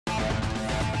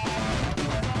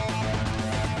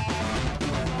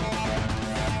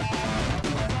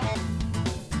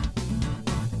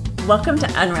Welcome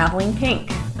to Unraveling Pink.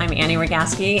 I'm Annie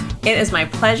Rogaski. It is my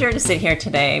pleasure to sit here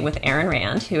today with Erin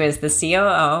Rand, who is the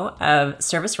COO of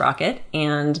Service Rocket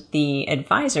and the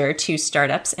advisor to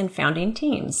startups and founding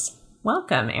teams.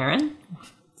 Welcome, Erin.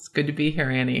 It's good to be here,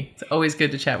 Annie. It's always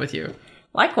good to chat with you.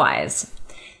 Likewise.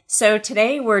 So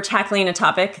today we're tackling a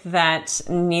topic that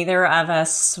neither of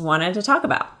us wanted to talk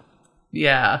about.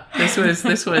 Yeah, this was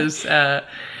the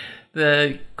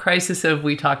crisis of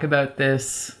we talk about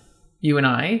this, you and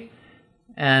I,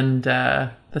 and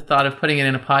the thought of putting it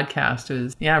in a podcast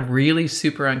was, really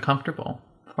super uncomfortable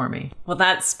for me. Well,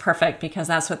 that's perfect because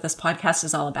that's what this podcast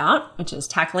is all about, which is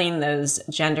tackling those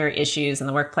gender issues in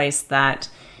the workplace that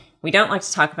we don't like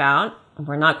to talk about,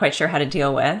 we're not quite sure how to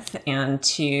deal with, and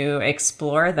to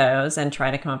explore those and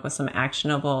try to come up with some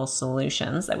actionable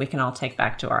solutions that we can all take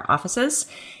back to our offices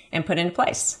and put into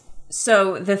place.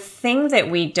 So the thing that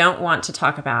we don't want to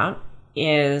talk about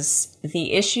is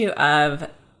the issue of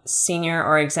senior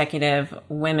or executive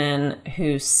women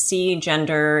who see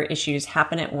gender issues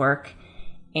happen at work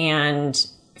and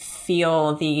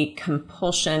feel the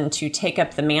compulsion to take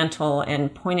up the mantle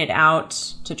and point it out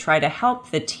to try to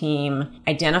help the team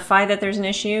identify that there's an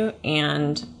issue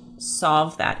and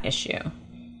solve that issue.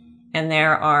 And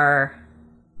there are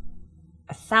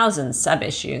 1,000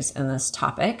 sub-issues in this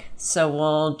topic, so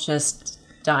we'll just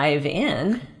dive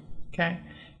in. Okay.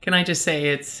 Can I just say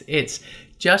it's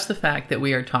just the fact that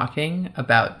we are talking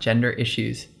about gender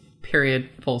issues, period,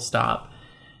 full stop,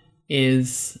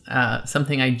 is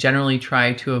something I generally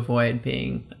try to avoid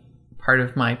being part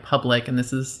of my public. And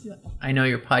this is, I know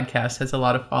your podcast has a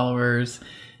lot of followers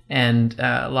and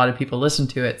a lot of people listen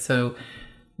to it. So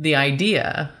the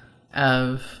idea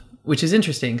of, which is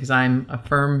interesting because I'm a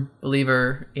firm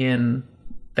believer in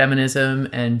feminism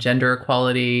and gender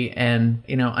equality and,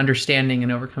 understanding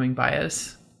and overcoming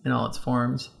bias in all its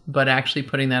forms, but actually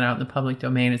putting that out in the public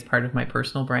domain as part of my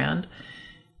personal brand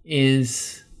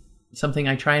is something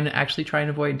I try and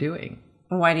avoid doing.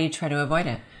 Why do you try to avoid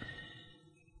it?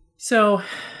 So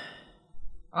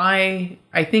I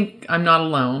think I'm not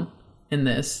alone in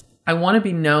this. I want to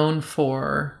be known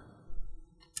for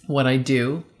what I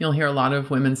do. You'll hear a lot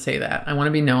of women say that. I want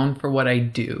to be known for what I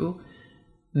do,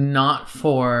 not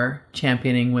for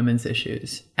championing women's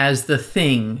issues as the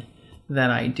thing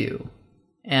that I do.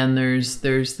 And there's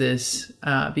this,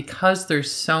 because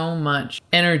there's so much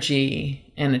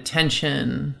energy and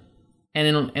attention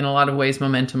and in a lot of ways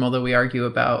momentum, although we argue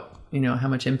about, how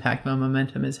much impact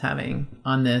momentum is having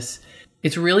on this,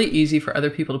 it's really easy for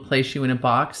other people to place you in a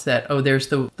box that, there's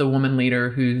the woman leader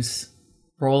whose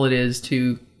role it is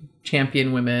to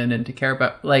champion women and to care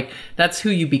about, that's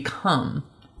who you become.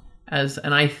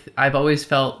 I've always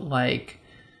felt like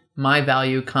my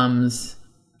value comes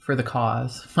for the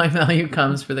cause. My value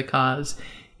comes for the cause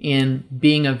in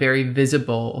being a very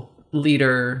visible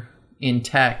leader in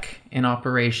tech, in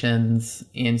operations,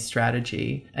 in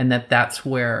strategy, and that's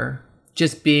where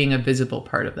just being a visible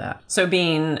part of that. So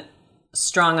being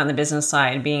strong on the business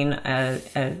side, being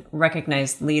a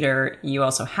recognized leader, you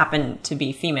also happen to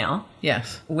be female.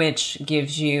 Yes. Which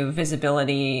gives you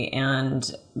visibility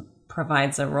and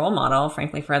provides a role model,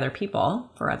 frankly, for other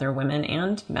people, for other women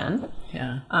and men.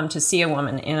 Yeah. To see a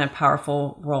woman in a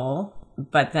powerful role,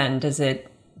 but then does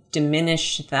it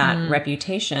diminish that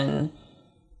reputation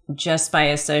just by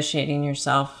associating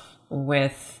yourself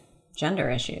with gender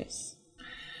issues?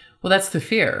 Well, that's the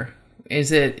fear.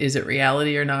 Is it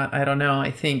reality or not? I don't know.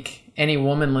 I think any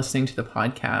woman listening to the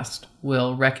podcast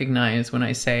will recognize when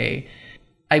I say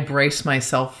I brace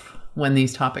myself when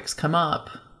these topics come up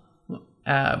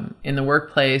in the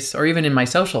workplace or even in my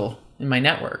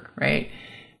network, right?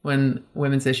 When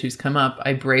women's issues come up,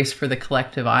 I brace for the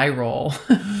collective eye roll,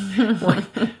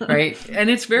 right? And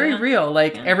it's very real.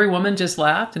 Every woman just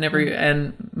laughed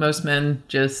and most men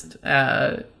just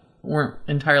weren't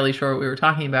entirely sure what we were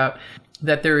talking about.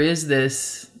 That there is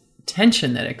this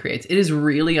tension that it creates. It is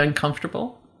really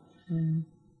uncomfortable.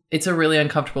 It's a really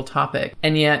uncomfortable topic.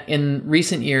 And yet in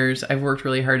recent years, I've worked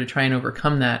really hard to try and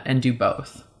overcome that and do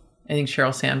both. I think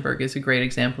Sheryl Sandberg is a great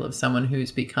example of someone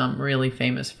who's become really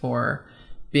famous for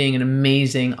being an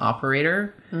amazing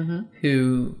operator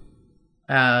who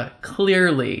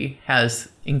clearly has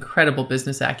incredible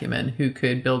business acumen, who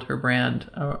could build her brand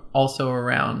also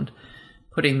around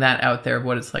putting that out there of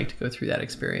what it's like to go through that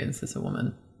experience as a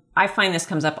woman. I find this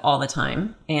comes up all the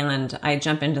time, and I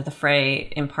jump into the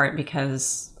fray in part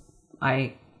because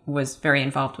I was very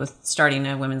involved with starting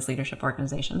a women's leadership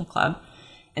organization, the club.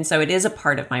 And so it is a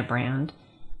part of my brand,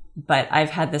 but I've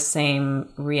had the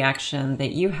same reaction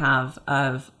that you have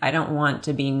of, I don't want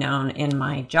to be known in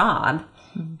my job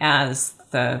as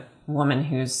the woman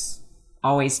who's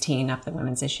always teeing up the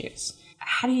women's issues.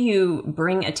 How do you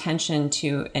bring attention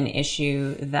to an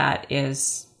issue that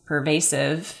is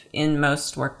pervasive in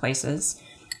most workplaces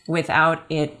without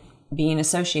it being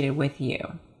associated with you?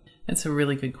 That's a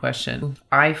really good question.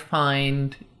 I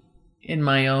find in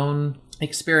my own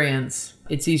experience,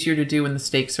 it's easier to do when the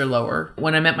stakes are lower.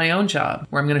 When I'm at my own job,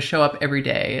 where I'm going to show up every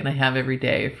day, and I have every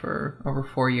day for over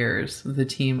 4 years with a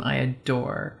team I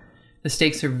adore, the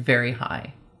stakes are very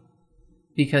high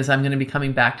because I'm going to be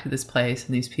coming back to this place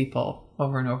and these people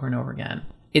over and over and over again.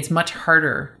 It's much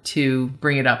harder to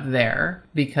bring it up there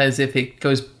because if it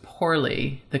goes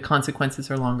poorly, the consequences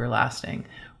are longer lasting.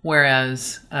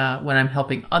 Whereas when I'm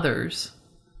helping others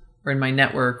or in my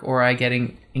network, or I get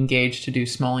engaged to do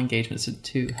small engagements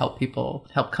to help people,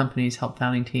 help companies, help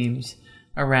founding teams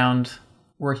around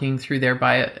working through their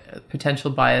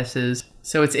potential biases.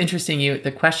 So it's interesting.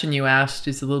 The question you asked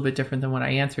is a little bit different than what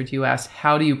I answered. You asked,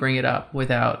 how do you bring it up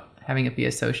without having it be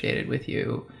associated with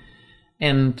you?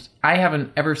 And I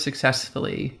haven't ever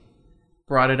successfully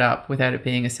brought it up without it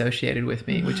being associated with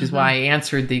me, which is why I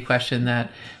answered the question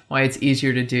that why it's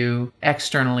easier to do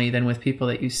externally than with people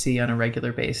that you see on a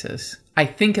regular basis. I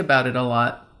think about it a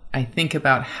lot. I think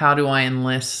about how do I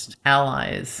enlist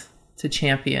allies to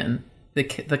champion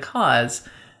the cause,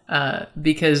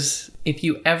 because if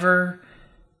you ever,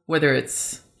 whether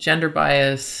it's gender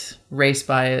bias, race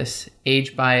bias,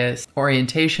 age bias,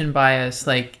 orientation bias,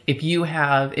 like if you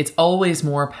have, it's always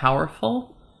more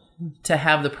powerful to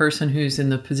have the person who's in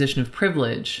the position of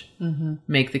privilege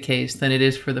make the case than it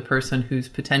is for the person who's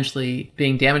potentially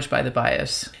being damaged by the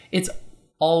bias. It's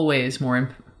always more,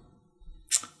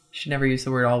 I should never use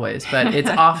the word always, but it's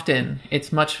often, it's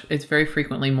very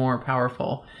frequently more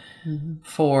powerful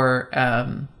for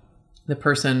the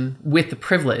person with the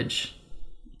privilege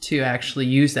to actually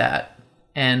use that.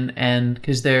 And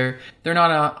because they're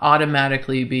not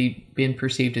automatically being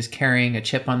perceived as carrying a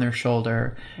chip on their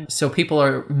shoulder. So people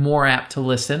are more apt to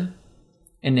listen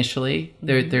initially.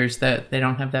 There's that, they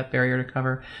don't have that barrier to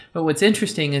cover. But what's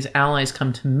interesting is allies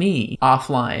come to me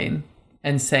offline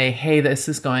and say, hey, this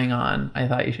is going on. I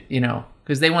thought you should,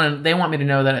 because they want me to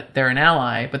know that they're an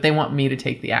ally, but they want me to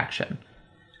take the action.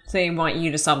 So they want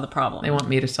you to solve the problem. They want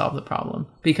me to solve the problem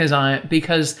because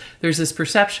there's this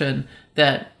perception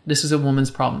that this is a woman's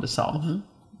problem to solve.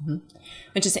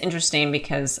 Which is interesting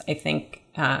because I think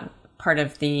part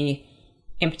of the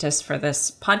impetus for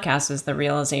this podcast is the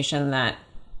realization that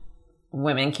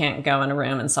women can't go in a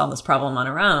room and solve this problem on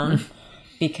our own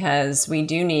because we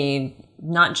do need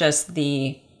not just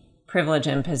the privilege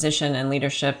and position and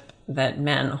leadership that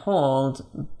men hold,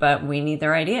 but we need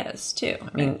their ideas too.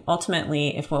 I mean,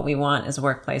 ultimately, if what we want is a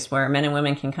workplace where men and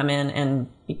women can come in and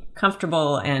be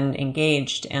comfortable and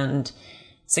engaged and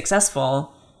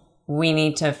successful, we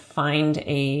need to find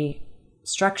a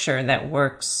structure that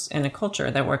works and a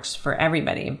culture that works for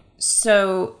everybody.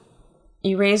 So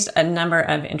you raised a number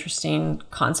of interesting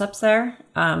concepts there.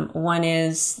 One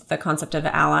is the concept of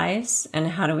allies and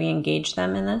how do we engage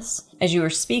them in this? As you were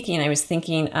speaking, I was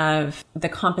thinking of the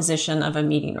composition of a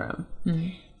meeting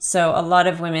room. So a lot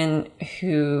of women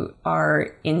who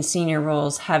are in senior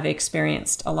roles have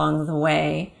experienced along the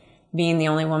way being the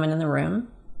only woman in the room.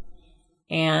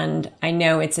 And I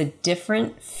know it's a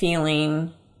different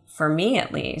feeling, for me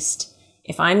at least.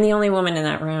 If I'm the only woman in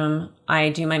that room, I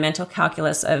do my mental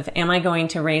calculus of, am I going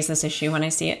to raise this issue when I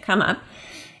see it come up?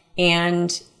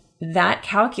 And that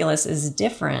calculus is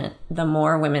different the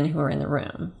more women who are in the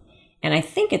room. And I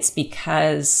think it's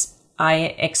because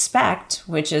I expect,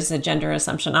 which is a gender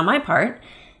assumption on my part,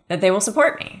 that they will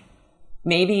support me.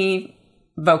 Maybe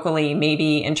vocally,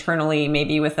 maybe internally,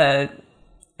 maybe with an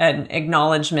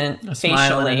acknowledgement a smile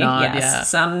facially. and a nod, yes, yeah.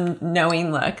 Some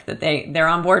knowing look that they're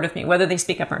on board with me, whether they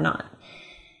speak up or not.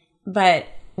 But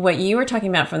what you were talking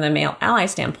about from the male ally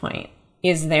standpoint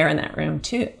is there in that room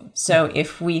too. So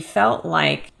if we felt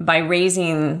like by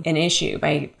raising an issue,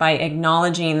 by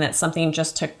acknowledging that something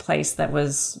just took place that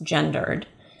was gendered,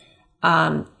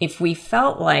 if we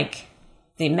felt like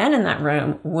the men in that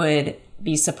room would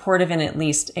be supportive in at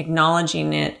least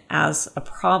acknowledging it as a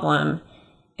problem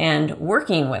and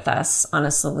working with us on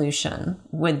a solution,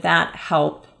 would that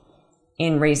help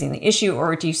in raising the issue,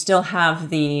 or do you still have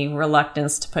the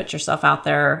reluctance to put yourself out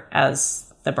there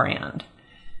as the brand?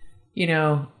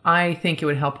 I think it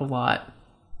would help a lot.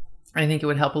 I think it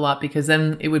would help a lot because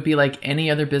then it would be like any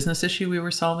other business issue we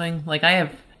were solving. Like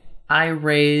I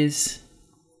raise,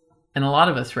 and a lot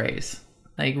of us raise,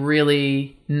 like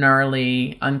really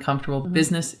gnarly, uncomfortable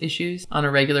business issues on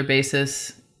a regular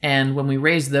basis. And when we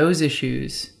raise those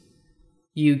issues,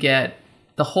 you get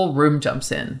the whole room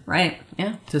jumps in. Right.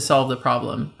 Yeah. To solve the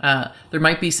problem. There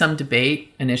might be some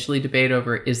initially debate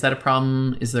over, is that a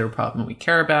problem? Is there a problem we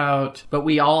care about? But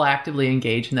we all actively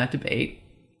engage in that debate.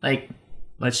 Like,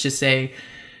 let's just say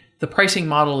the pricing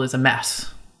model is a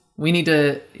mess. We need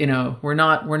to, we're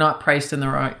not priced in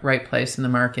the right place in the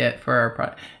market for our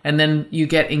product. And then you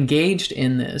get engaged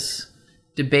in this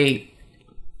debate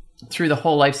through the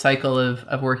whole life cycle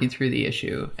of working through the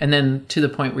issue. And then to the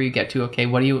point where you get to, okay,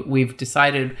 we've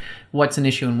decided what's an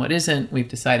issue and what isn't. We've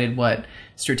decided what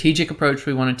strategic approach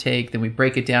we want to take. Then we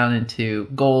break it down into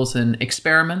goals and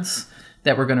experiments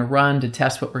that we're going to run to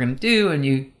test what we're going to do. And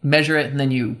you measure it, and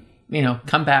then you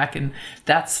come back, and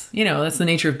that's the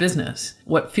nature of business.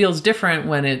 What feels different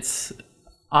when it's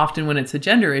a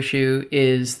gender issue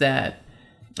is that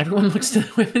everyone looks to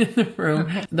the women in the room,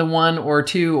 the one or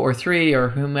two or three or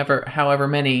however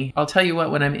many. I'll tell you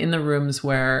what, when I'm in the rooms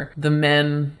where the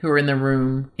men who are in the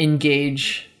room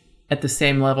engage at the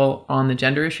same level on the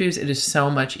gender issues, it is so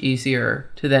much easier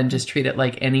to then just treat it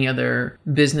like any other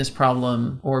business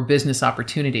problem or business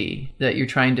opportunity that you're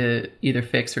trying to either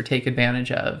fix or take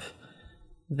advantage of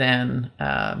than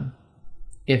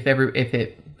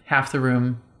if half the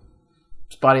room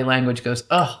body language goes,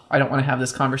 oh, I don't want to have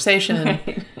this conversation.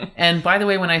 Right. And by the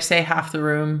way, when I say half the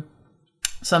room,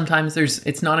 sometimes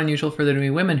it's not unusual for there to be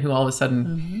women who all of a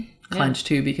sudden clench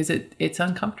too, because it's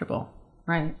uncomfortable.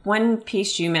 Right. One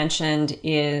piece you mentioned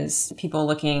is people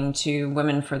looking to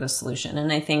women for the solution.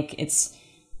 And I think it's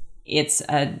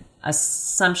an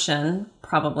assumption,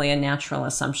 probably a natural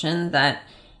assumption, that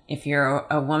if you're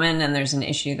a woman and there's an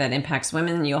issue that impacts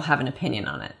women, you'll have an opinion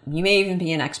on it. You may even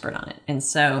be an expert on it. And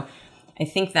so I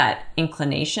think that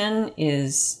inclination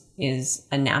is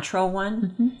a natural one.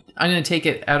 Mm-hmm. I'm going to take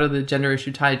it out of the gender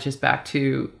issue tied just back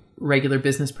to regular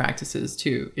business practices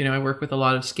too. I work with a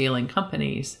lot of scaling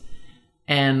companies.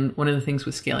 And one of the things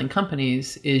with scaling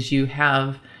companies is you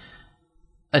have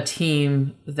a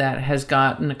team that has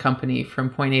gotten a company from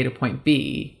point A to point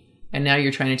B. And now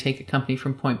you're trying to take a company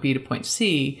from point B to point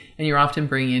C. And you're often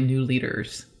bringing in new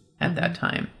leaders at that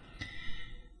time.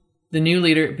 The new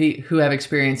leader who have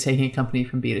experience taking a company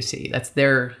from B to C. That's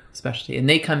their specialty. And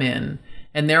they come in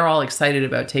and they're all excited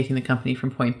about taking the company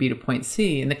from point B to point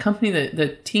C. And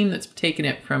the team that's taken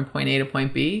it from point A to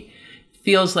point B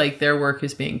feels like their work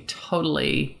is being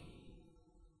totally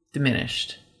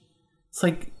diminished. It's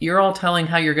like you're all telling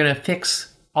how you're going to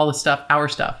fix all the stuff, our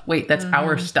stuff. Wait, that's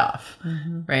our stuff,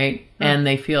 right? And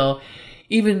they feel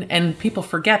and people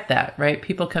forget that, right?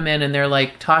 People come in and they're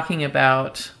like talking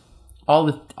about all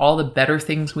the better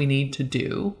things we need to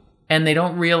do. And they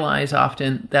don't realize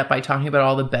often that by talking about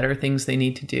all the better things they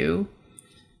need to do,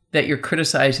 that you're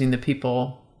criticizing the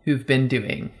people who've been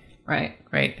doing. Right.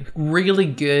 Really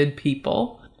good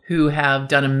people who have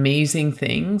done amazing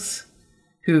things,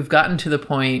 who've gotten to the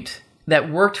point that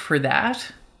worked for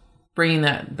that. Bringing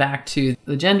that back to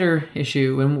the gender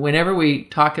issue, and whenever we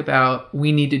talk about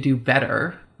we need to do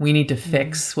better, we need to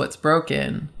fix what's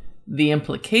broken, the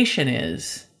implication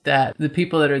is that the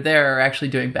people that are there are actually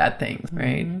doing bad things,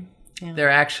 right? Yeah. They're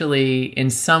actually in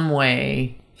some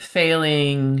way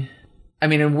failing. I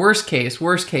mean, in worst case,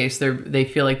 they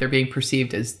feel like they're being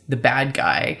perceived as the bad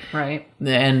guy, right?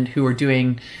 And who are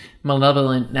doing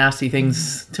malevolent, nasty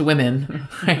things to women,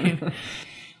 right?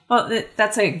 Well,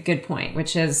 that's a good point,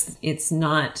 which is it's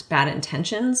not bad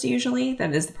intentions usually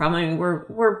that is the problem. I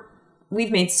mean, we've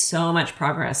made so much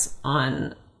progress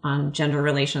on gender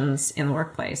relations in the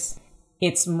workplace.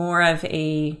 It's more of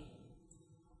an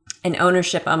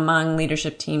ownership among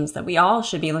leadership teams that we all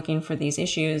should be looking for these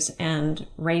issues and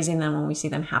raising them when we see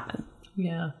them happen.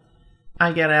 Yeah.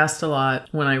 I get asked a lot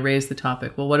when I raise the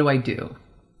topic, well, what do I do?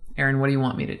 Erin, what do you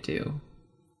want me to do?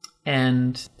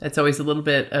 And that's always a little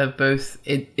bit of both.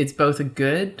 It's both a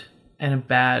good and a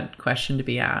bad question to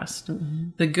be asked. Mm-hmm.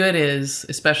 The good is,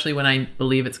 especially when I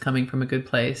believe it's coming from a good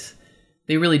place,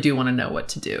 they really do want to know what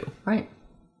to do. Right.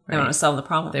 They want to solve the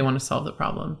problem. They want to solve the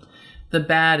problem. The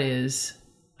bad is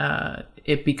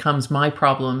it becomes my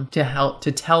problem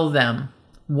to tell them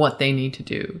what they need to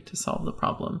do to solve the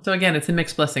problem. So again, it's a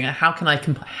mixed blessing. How can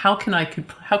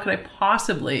I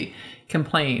possibly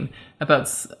complain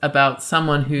about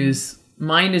someone whose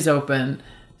mind is open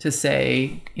to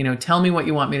say, tell me what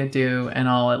you want me to do, and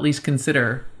I'll at least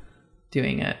consider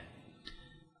doing it.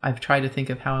 I've tried to think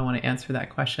of how I want to answer that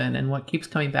question, and what keeps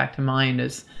coming back to mind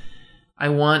is I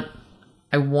want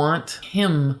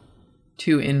him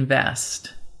to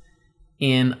invest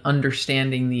in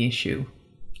understanding the issue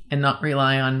and not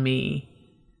rely on me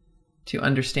to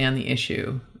understand the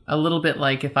issue. A little bit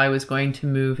like if I was going to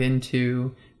move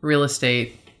into real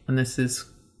estate, and this is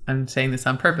I'm saying this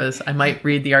on purpose. I might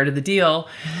read The Art of the Deal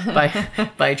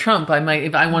by Trump. I might,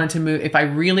 if I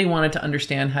really wanted to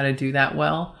understand how to do that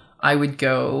well, I would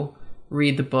go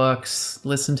read the books,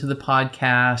 listen to the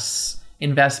podcasts,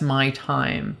 invest my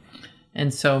time.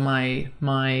 And so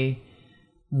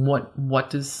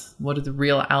what are the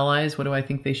real allies? What do I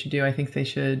think they should do? I think they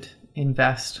should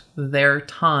invest their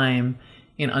time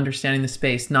in understanding the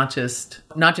space, not just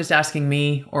asking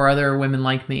me or other women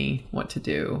like me what to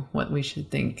do, what we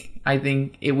should think. I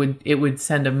think it would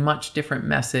send a much different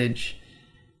message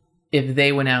if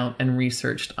they went out and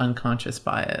researched unconscious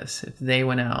bias, if they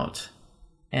went out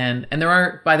and there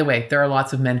are, by the way, there are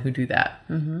lots of men who do that.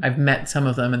 Mm-hmm. I've met some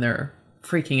of them and they're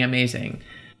freaking amazing.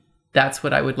 That's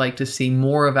what I would like to see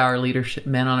more of our leadership,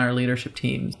 men on our leadership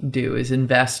teams do, is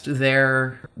invest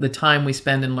the time we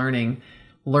spend in learning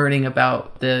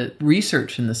about the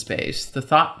research in the space, the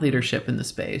thought leadership in the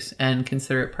space, and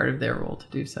consider it part of their role to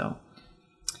do so.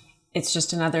 It's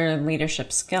just another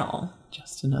leadership skill.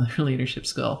 Just another leadership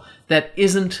skill that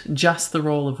isn't just the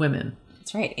role of women.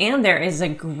 That's right. And there is a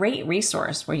great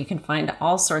resource where you can find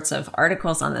all sorts of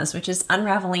articles on this, which is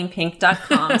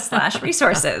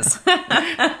unravelingpink.com/resources.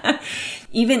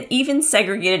 Even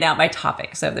segregated out by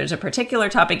topic. So if there's a particular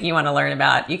topic you want to learn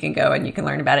about, you can go and you can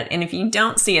learn about it. And if you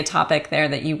don't see a topic there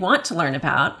that you want to learn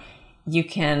about, you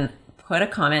can put a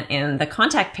comment in the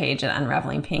contact page at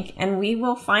Unraveling Pink, and we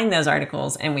will find those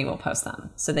articles and we will post them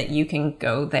so that you can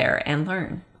go there and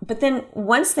learn. But then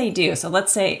once they do, so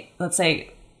let's say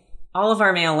all of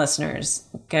our male listeners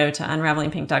go to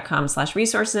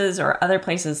unravelingpink.com/resources or other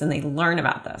places and they learn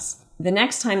about this. The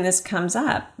next time this comes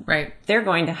up, right, they're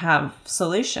going to have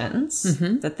solutions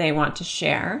mm-hmm. that they want to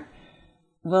share.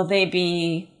 Will they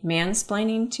be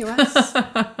mansplaining to us?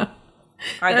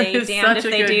 Are they damned if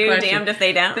they do, question. Damned if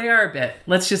they don't? They are a bit.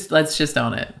 Let's just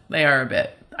own it. They are a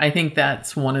bit. I think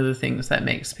that's one of the things that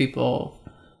makes people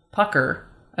pucker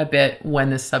a bit when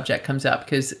this subject comes up,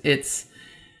 because it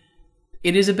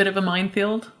is a bit of a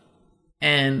minefield.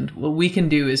 And what we can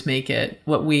do is make it,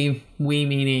 what we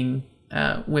meaning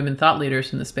women thought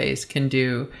leaders in the space can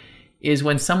do, is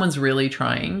when someone's really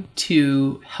trying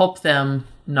to help them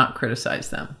not criticize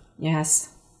them. Yes.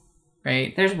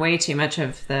 Right? There's way too much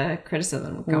of the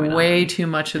criticism going on. Way too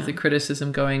much of the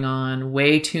criticism going on.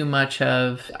 Way too much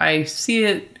of... I see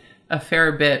it a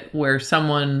fair bit where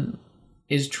someone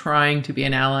is trying to be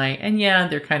an ally, and yeah,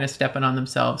 they're kind of stepping on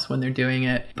themselves when they're doing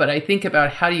it. But I think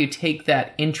about how do you take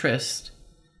that interest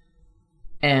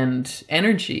and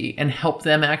energy and help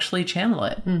them actually channel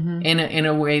it mm-hmm. in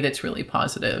a way that's really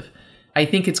positive. I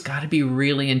think it's got to be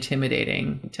really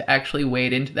intimidating to actually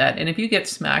wade into that. And if you get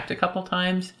smacked a couple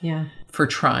times for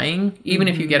trying, even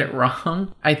mm-hmm. if you get it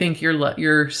wrong, I think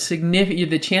you're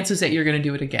significant. The chances that you're going to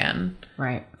do it again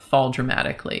fall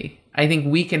dramatically. I think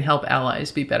we can help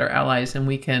allies be better allies, and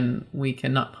we can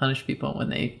not punish people when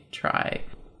they try.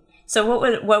 So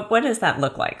what does that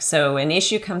look like? So an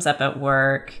issue comes up at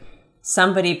work.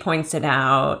 Somebody points it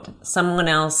out. Someone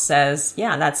else says,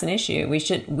 "Yeah, that's an issue.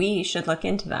 We should look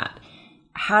into that."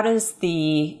 How does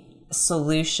the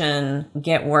solution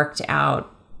get worked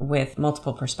out with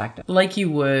multiple perspectives? Like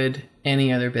you would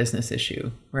any other business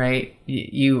issue, right?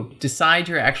 You decide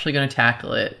you're actually going to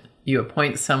tackle it. You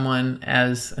appoint someone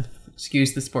as,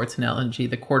 excuse the sports analogy,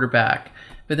 the quarterback.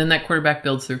 But then that quarterback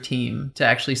builds their team to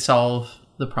actually solve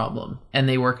the problem, and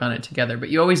they work on it together. But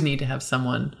you always need to have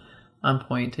someone on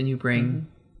point, and you bring mm-hmm.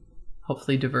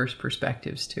 hopefully diverse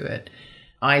perspectives to it.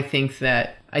 I think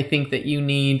that you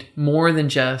need more than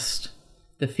just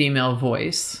the female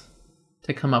voice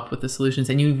to come up with the solutions.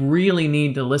 And you really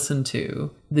need to listen to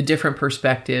the different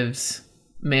perspectives,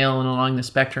 male and along the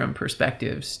spectrum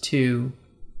perspectives, to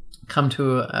come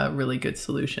to a really good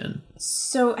solution.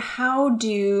 So how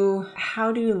do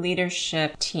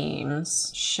leadership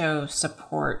teams show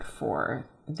support for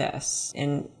this?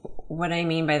 And what I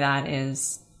mean by that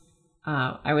is,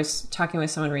 I was talking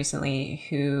with someone recently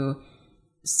who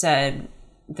said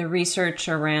the research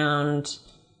around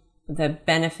the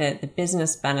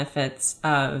business benefits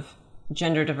of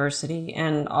gender diversity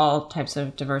and all types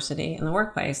of diversity in the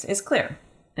workplace is clear.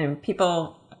 And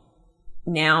people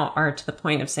now are to the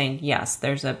point of saying, yes,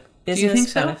 there's a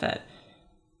business benefit.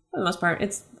 For the most part,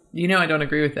 it's... I don't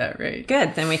agree with that, right?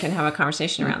 Good. Then we can have a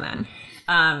conversation around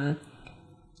that.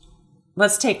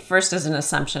 Let's take first as an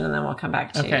assumption, and then we'll come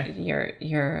back to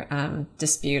your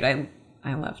dispute.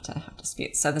 I love to have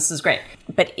disputes, so this is great.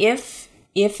 But if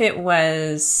it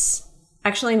was...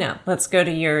 Actually, no. Let's go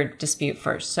to your dispute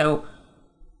first. So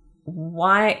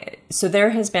there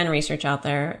has been research out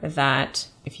there that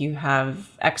if you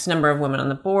have X number of women on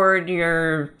the board,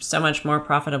 you're so much more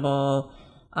profitable.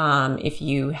 If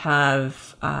you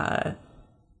have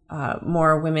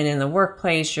more women in the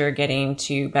workplace, you're getting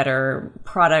to better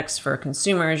products for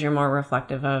consumers. You're more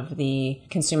reflective of the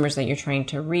consumers that you're trying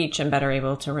to reach and better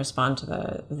able to respond to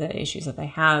the issues that they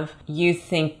have. You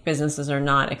think businesses are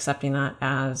not accepting that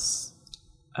as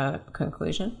a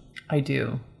conclusion? I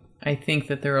do. I think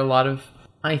that there are a lot of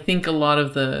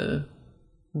the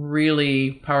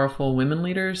really powerful women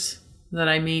leaders that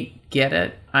I meet get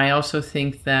it. I also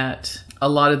think that a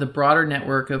lot of the broader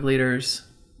network of leaders,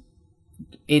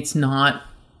 it's not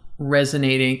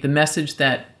resonating. The message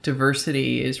that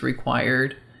diversity is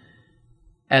required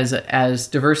as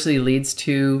diversity leads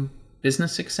to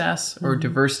business success or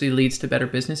diversity leads to better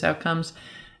business outcomes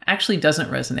actually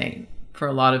doesn't resonate for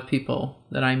a lot of people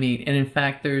that I meet. And in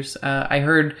fact, I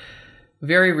heard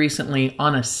very recently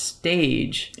on a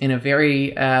stage in a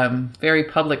very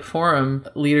public forum,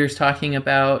 leaders talking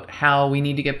about how we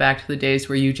need to get back to the days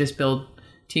where you just build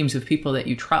teams of people that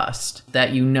you trust,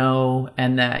 that you know,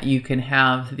 and that you can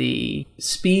have the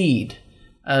speed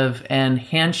of and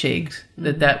handshakes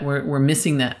that we're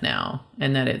missing that now.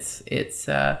 And that it's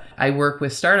I work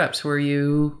with startups where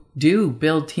you do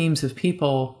build teams of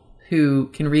people who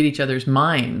can read each other's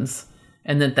minds,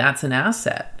 and that's an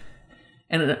asset.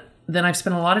 And then I've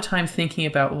spent a lot of time thinking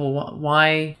about, well,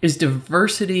 why is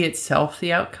diversity itself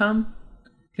the outcome?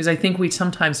 Because I think we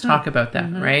sometimes talk about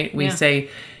that, right? We say,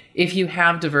 if you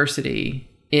have diversity,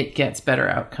 it gets better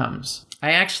outcomes.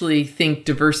 I actually think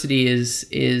diversity is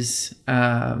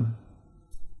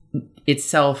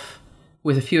itself,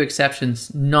 with a few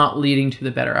exceptions, not leading to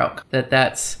the better outcome.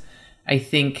 That's, I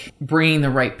think, bringing the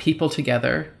right people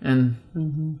together. And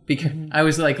because I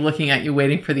was like looking at you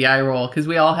waiting for the eye roll, because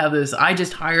we all have this, I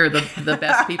just hire the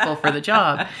best people for the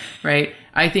job, right?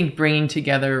 I think bringing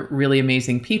together really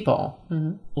amazing people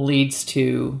leads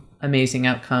to amazing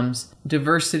outcomes.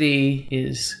 Diversity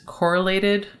is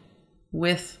correlated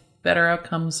with better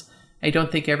outcomes. I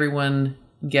don't think everyone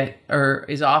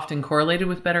is often correlated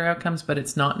with better outcomes, but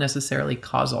it's not necessarily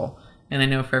causal. And I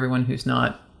know for everyone who's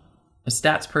not a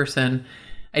stats person,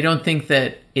 I don't think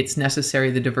that it's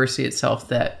necessarily the diversity itself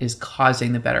that is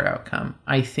causing the better outcome.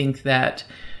 I think that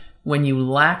when you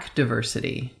lack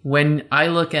diversity, when I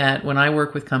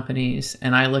work with companies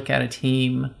and I look at a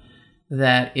team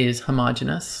that is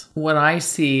homogenous, what I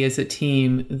see is a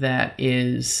team that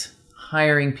is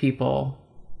hiring people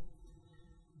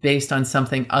based on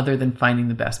something other than finding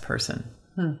the best person.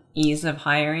 Ease of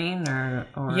hiring or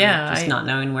just not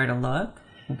knowing where to look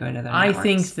and going to their networks? I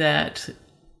think that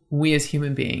we as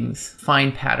human beings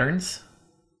find patterns,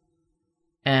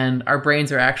 and our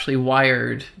brains are actually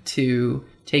wired to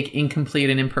take incomplete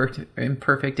and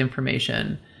imperfect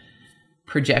information,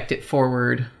 project it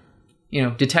forward,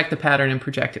 detect the pattern and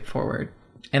project it forward.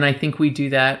 And I think we do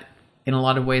that in a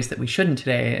lot of ways that we shouldn't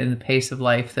today in the pace of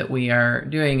life that we are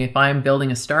doing. If I'm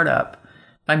building a startup,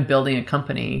 if I'm building a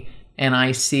company, and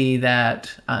I see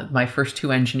that my first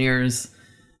two engineers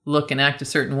look and act a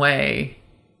certain way,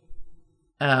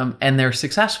 and they're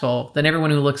successful, then everyone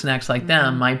who looks and acts like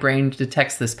them, my brain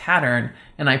detects this pattern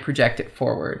and I project it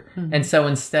forward. And so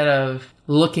instead of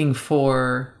looking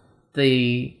for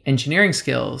the engineering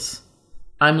skills,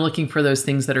 I'm looking for those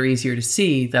things that are easier to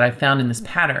see that I found in this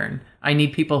pattern. I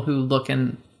need people who look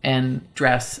and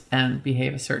dress and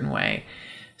behave a certain way.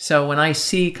 So when I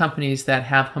see companies that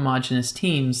have homogenous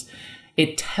teams,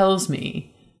 it tells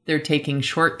me they're taking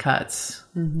shortcuts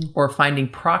or finding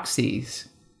proxies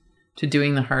to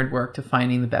doing the hard work, to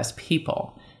finding the best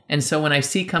people. And so when I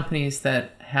see companies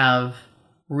that have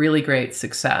really great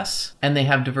success and they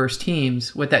have diverse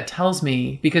teams, what that tells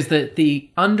me, because the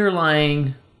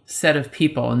underlying set of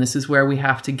people, and this is where we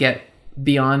have to get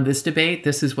beyond this debate,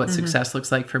 this is what success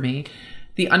looks like for me.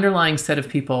 The underlying set of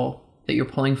people that you're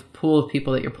pool of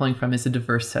people that you're pulling from is a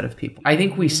diverse set of people. I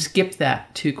think we skip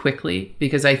that too quickly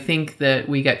because I think that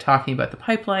we get talking about the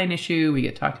pipeline issue, we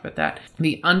get talking about that.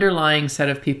 The underlying set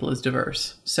of people is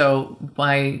diverse. So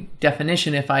by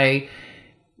definition, if I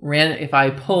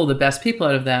pull the best people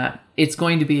out of that, it's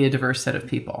going to be a diverse set of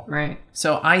people. Right.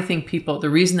 So I think the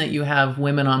reason that you have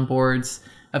women on boards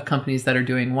of companies that are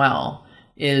doing well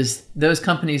is those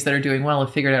companies that are doing well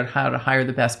have figured out how to hire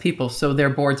the best people, so their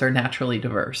boards are naturally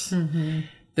diverse.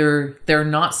 They're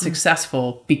not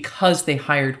successful because they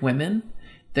hired women.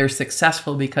 They're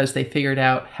successful because they figured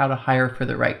out how to hire for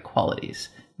the right qualities,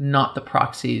 not the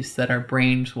proxies that our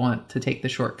brains want to take the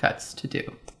shortcuts to do.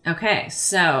 Okay,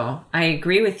 so I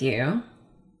agree with you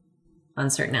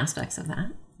on certain aspects of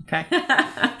that. Okay.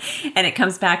 And it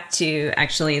comes back to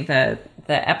actually the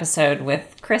episode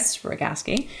with Chris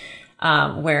Rogaski,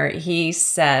 where he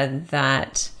said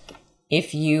that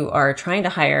if you are trying to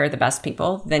hire the best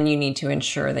people, then you need to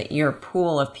ensure that your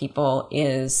pool of people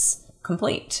is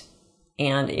complete.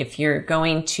 And if you're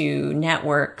going to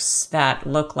networks that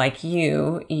look like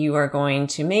you are going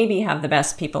to maybe have the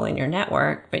best people in your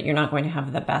network, but you're not going to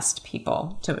have the best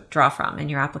people to draw from in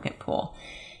your applicant pool.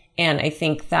 And I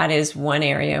think that is one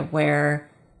area where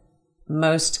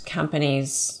most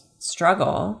companies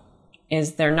struggle,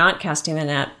 is they're not casting the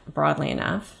net broadly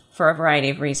enough for a variety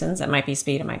of reasons. It might be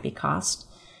speed, it might be cost.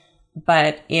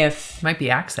 But if... It might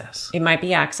be access. It might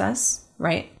be access,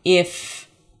 right? If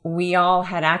we all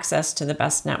had access to the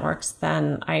best networks,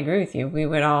 then I agree with you. We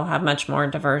would all have much more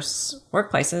diverse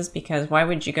workplaces, because why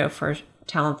would you go for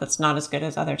talent that's not as good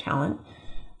as other talent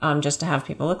just to have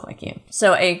people look like you?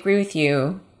 So I agree with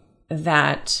you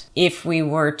that if we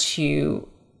were to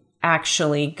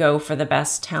actually go for the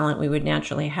best talent, we would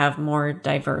naturally have more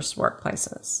diverse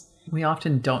workplaces. We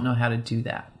often don't know how to do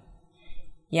that.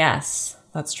 Yes,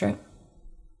 that's true.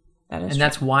 That is and true.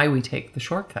 That's why we take the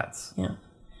shortcuts. Yeah.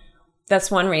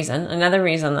 That's one reason. Another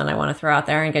reason that I want to throw out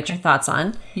there and get your thoughts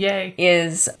on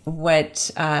is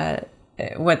what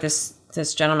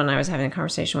this gentleman I was having a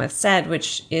conversation with said,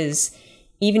 which is,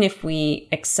 even if we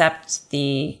accept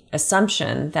the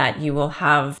assumption that you will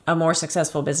have a more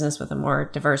successful business with a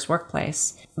more diverse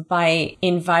workplace, by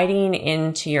inviting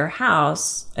into your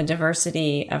house a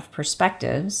diversity of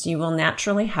perspectives, you will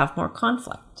naturally have more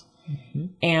conflict. Mm-hmm.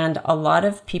 And a lot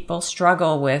of people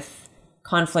struggle with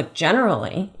conflict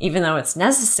generally, even though it's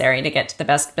necessary to get to the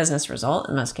best business result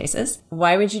in most cases.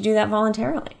 Why would you do that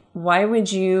voluntarily? Why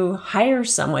would you hire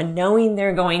someone knowing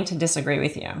they're going to disagree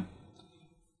with you?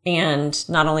 And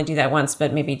not only do that once,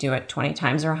 but maybe do it 20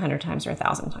 times or 100 times or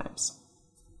 1,000 times.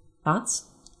 Thoughts?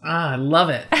 I love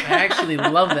it. I actually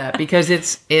love that, because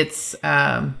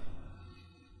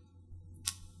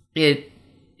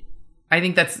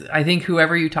I think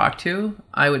whoever you talk to,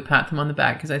 I would pat them on the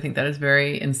back, because I think that is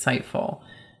very insightful.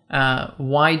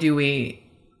 Why do we,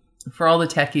 for all the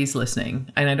techies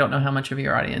listening, and I don't know how much of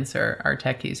your audience are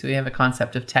techies, we have a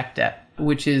concept of tech debt,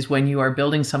 which is when you are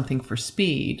building something for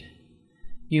speed,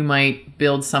 you might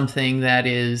build something that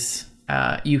is,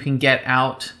 you can get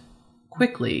out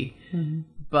quickly, mm-hmm.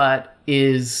 but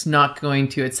is not going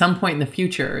to, at some point in the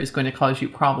future, is going to cause you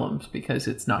problems because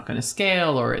it's not going to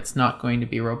scale or it's not going to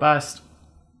be robust,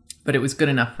 but it was good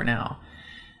enough for now.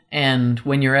 And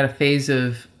when you're at a phase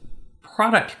of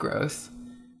product growth,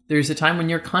 there's a time when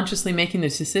you're consciously making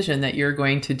this decision that you're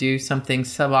going to do something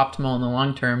suboptimal in the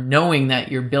long term, knowing that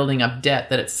you're building up debt,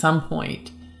 that at some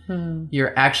point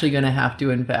you're actually going to have to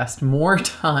invest more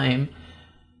time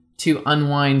to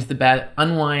unwind,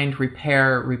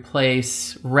 repair,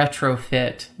 replace,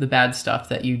 retrofit the bad stuff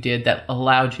that you did that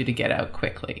allowed you to get out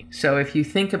quickly. So if you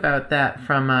think about that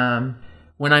from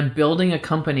when I'm building a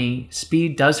company,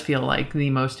 speed does feel like the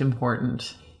most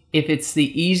important. If it's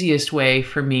the easiest way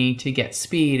for me to get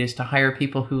speed is to hire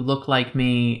people who look like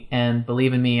me and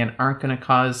believe in me and aren't going to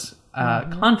cause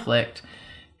conflict,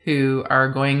 who are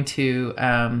going to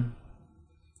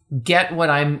get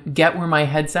where my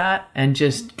head's at and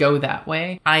just go that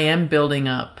way, I am building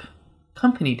up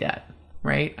company debt,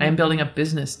 right? I am building up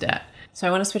business debt. So I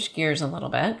want to switch gears a little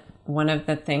bit. One of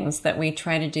the things that we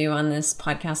try to do on this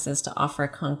podcast is to offer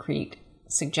concrete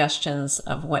suggestions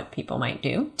of what people might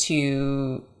do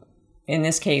to, in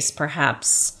this case,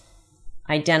 perhaps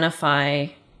identify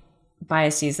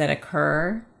biases that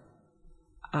occur,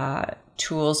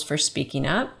 tools for speaking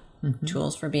up, mm-hmm.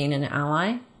 tools for being an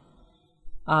ally.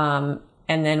 And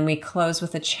then we close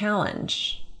with a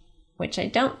challenge, which I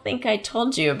don't think I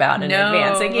told you about in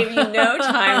advance. I gave you no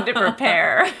time to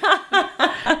prepare.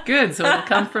 Good. So it'll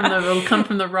come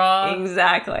from the raw.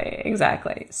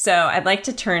 Exactly. So I'd like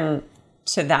to turn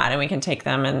to that, and we can take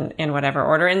them in whatever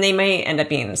order, and they may end up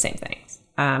being the same things.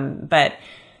 But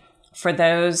for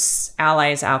those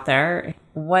allies out there,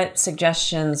 what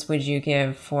suggestions would you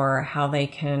give for how they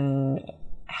can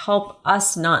help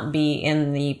us not be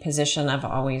in the position of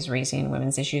always raising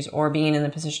women's issues, or being in the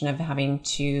position of having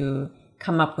to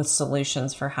come up with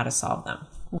solutions for how to solve them?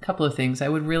 A couple of things. I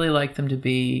would really like them to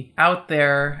be out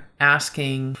there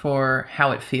asking for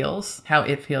how it feels.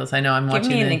 I know I'm watching.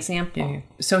 Give me an example. Yeah.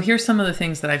 So here's some of the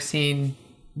things that I've seen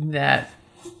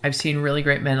really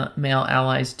great male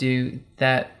allies do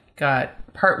that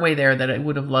got partway there that I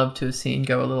would have loved to have seen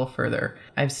go a little further.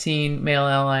 I've seen male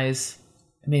allies,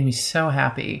 it made me so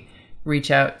happy,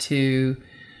 reach out to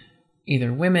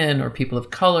either women or people of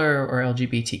color or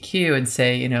LGBTQ and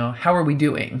say, how are we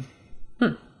doing?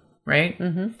 Right?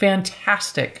 Mm-hmm.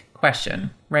 Fantastic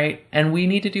question, right? And we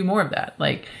need to do more of that,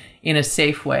 like in a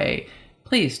safe way.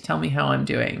 Please tell me how I'm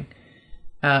doing.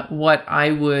 what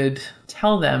I would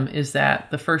tell them is that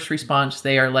the first response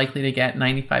they are likely to get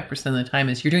 95% of the time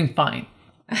is, "You're doing fine."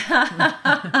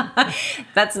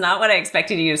 That's not what I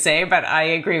expected you to say, but I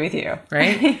agree with you.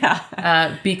 Right?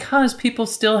 Yeah. Because people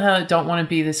still don't want to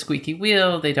be the squeaky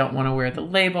wheel. They don't want to wear the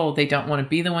label. They don't want to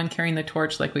be the one carrying the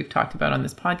torch like we've talked about on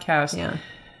this podcast. Yeah.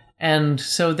 And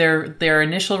so their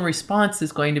initial response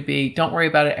is going to be, "Don't worry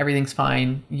about it. Everything's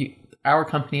fine. Our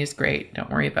company is great. Don't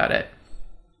worry about it."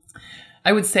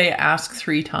 I would say ask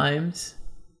 3 times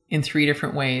in 3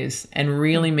 different ways and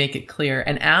really make it clear,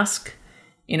 and ask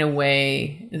in a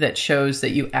way that shows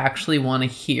that you actually want to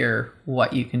hear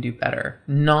what you can do better,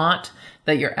 not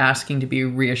that you're asking to be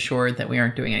reassured that we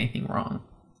aren't doing anything wrong.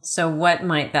 So what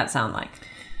might that sound like?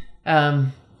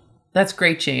 That's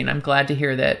great, Jane. I'm glad to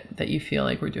hear that you feel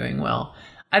like we're doing well.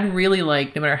 I'd really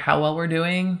like, no matter how well we're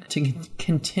doing, to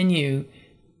continue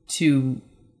to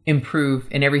improve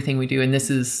in everything we do. And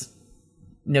this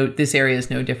area is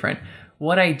no different.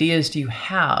 What ideas do you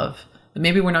have?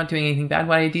 Maybe we're not doing anything bad.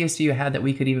 What ideas do you have that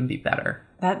we could even be better?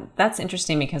 That's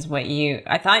interesting, because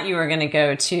I thought you were going to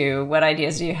go to what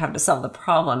ideas do you have to solve the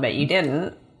problem, but you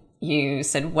didn't. You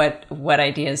said what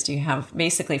ideas do you have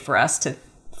basically for us to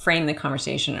frame the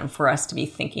conversation and for us to be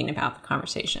thinking about the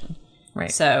conversation.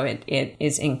 Right. So it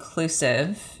is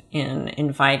inclusive in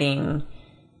inviting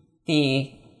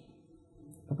the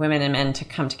women and men to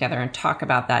come together and talk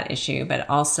about that issue, but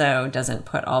also doesn't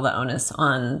put all the onus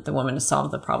on the woman to solve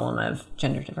the problem of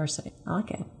gender diversity. I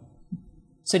like it.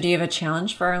 So do you have a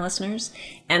challenge for our listeners?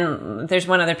 And there's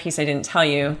one other piece I didn't tell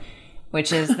you,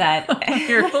 which is that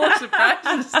you're full of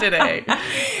surprises today.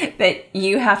 That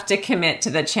you have to commit to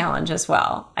the challenge as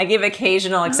well. I give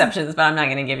occasional exceptions, but I'm not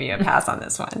going to give you a pass on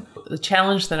this one. The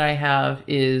challenge that I have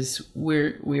is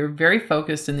we're very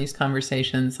focused in these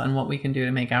conversations on what we can do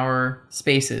to make our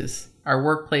spaces, our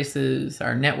workplaces,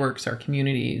 our networks, our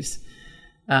communities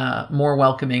more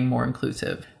welcoming, more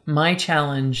inclusive. My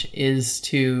challenge is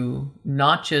to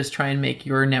not just try and make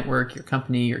your network, your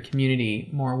company, your community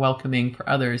more welcoming for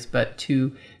others, but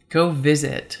to go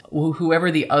visit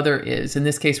whoever the other is. In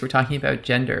this case, we're talking about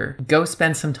gender. Go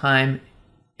spend some time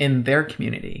in their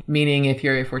community. Meaning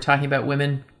if we're talking about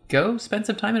women, go spend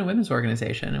some time in a women's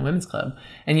organization, a women's club.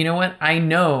 And you know what? I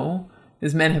know,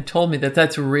 as men have told me, that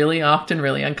that's really often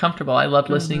really uncomfortable. I loved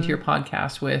listening to your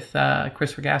podcast with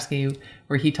Chris Rogaski,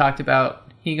 where he talked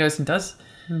about, he goes and does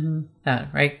that,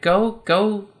 right?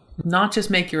 Go, not just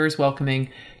make yours welcoming,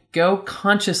 go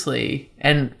consciously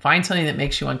and find something that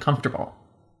makes you uncomfortable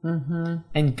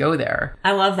and go there.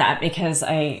 I love that, because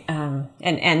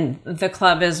and the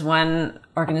club is one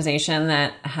organization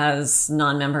that has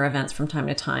non-member events from time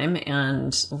to time.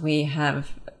 And we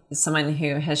have someone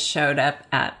who has showed up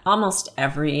at almost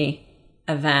every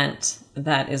event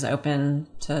that is open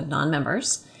to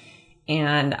non-members.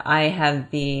 And I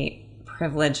had the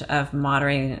privilege of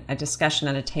moderating a discussion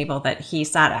at a table that he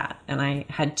sat at. And I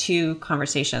had 2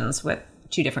 conversations with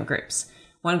 2 different groups.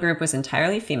 One group was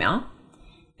entirely female,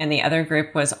 and the other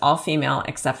group was all female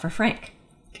except for Frank.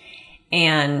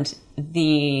 And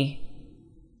the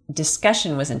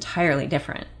discussion was entirely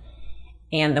different.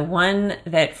 And the one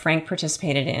that Frank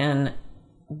participated in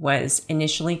was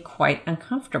initially quite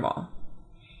uncomfortable.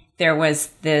 There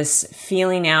was this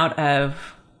feeling out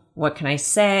of, what can I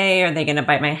say? Are they going to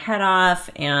bite my head off?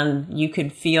 And you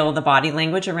could feel the body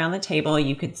language around the table.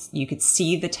 You could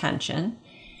see the tension.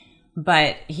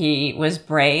 But he was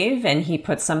brave, and he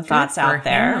put some thoughts out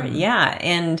there. Yeah.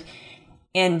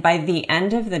 And by the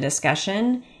end of the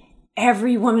discussion,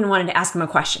 every woman wanted to ask him a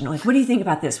question. Like, what do you think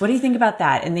about this? What do you think about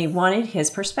that? And they wanted his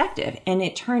perspective. And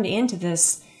it turned into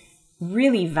this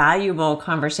really valuable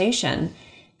conversation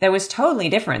that was totally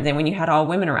different than when you had all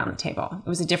women around the table. It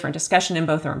was a different discussion, and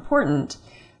both are important.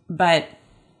 But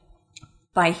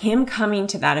by him coming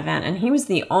to that event, and he was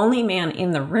the only man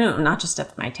in the room, not just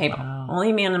at my table,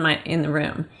 only man in the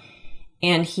room.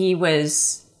 And he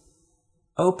was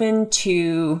open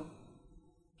to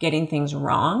getting things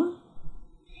wrong.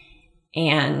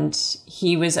 And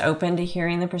he was open to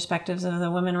hearing the perspectives of the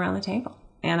women around the table.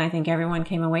 And I think everyone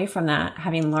came away from that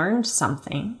having learned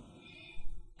something.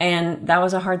 And that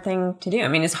was a hard thing to do. I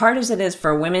mean, as hard as it is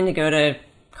for women to go to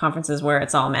conferences where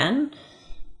it's all men,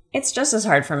 it's just as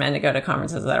hard for men to go to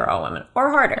conferences that are all women,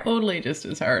 or harder. Totally just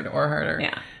as hard or harder.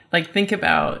 Yeah. Like think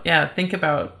about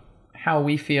how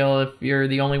we feel if you're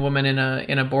the only woman in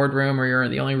a boardroom, or you're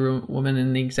the only woman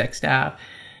in the exec staff.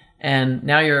 And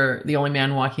now you're the only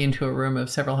man walking into a room of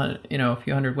several hundred, a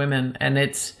few hundred women. And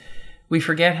we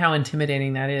forget how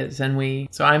intimidating that is.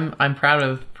 So I'm proud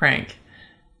of Frank.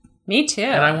 Me too.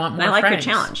 And I want more Franks. Franks.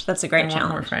 Your challenge. That's a great challenge. I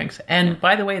want more Franks. And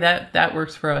by the way, that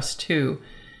works for us too.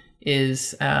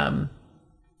 is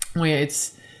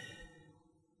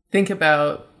think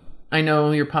about, I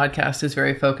know your podcast is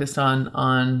very focused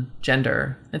on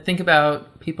gender. And think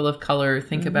about people of color,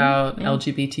 think about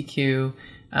LGBTQ.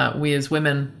 We as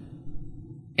women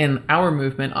in our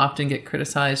movement often get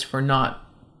criticized for not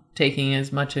taking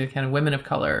as much of kind of women of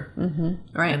color.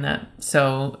 Right. And that,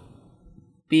 so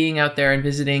being out there and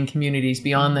visiting communities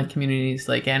beyond the communities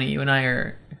like Annie, you and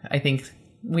I think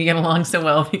we get along so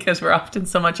well because we're often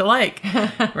so much alike,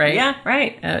 right? Yeah,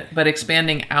 right. But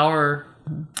expanding our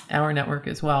network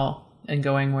as well and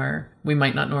going where we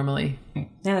might not normally.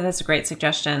 Yeah, that's a great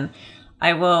suggestion.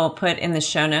 I will put in the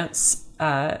show notes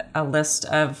a list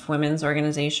of women's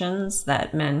organizations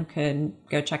that men could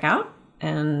go check out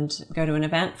and go to an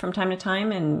event from time to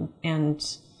time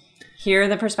and hear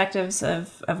the perspectives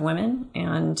of women.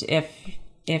 And if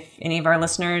any of our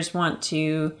listeners want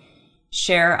to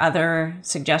share other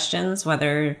suggestions,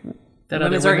 whether the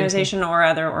women's organization or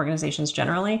other organizations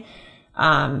generally,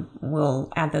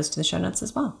 we'll add those to the show notes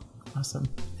as well. Awesome.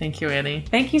 Thank you, Annie.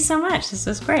 Thank you so much. This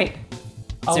was great.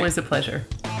 Always a pleasure.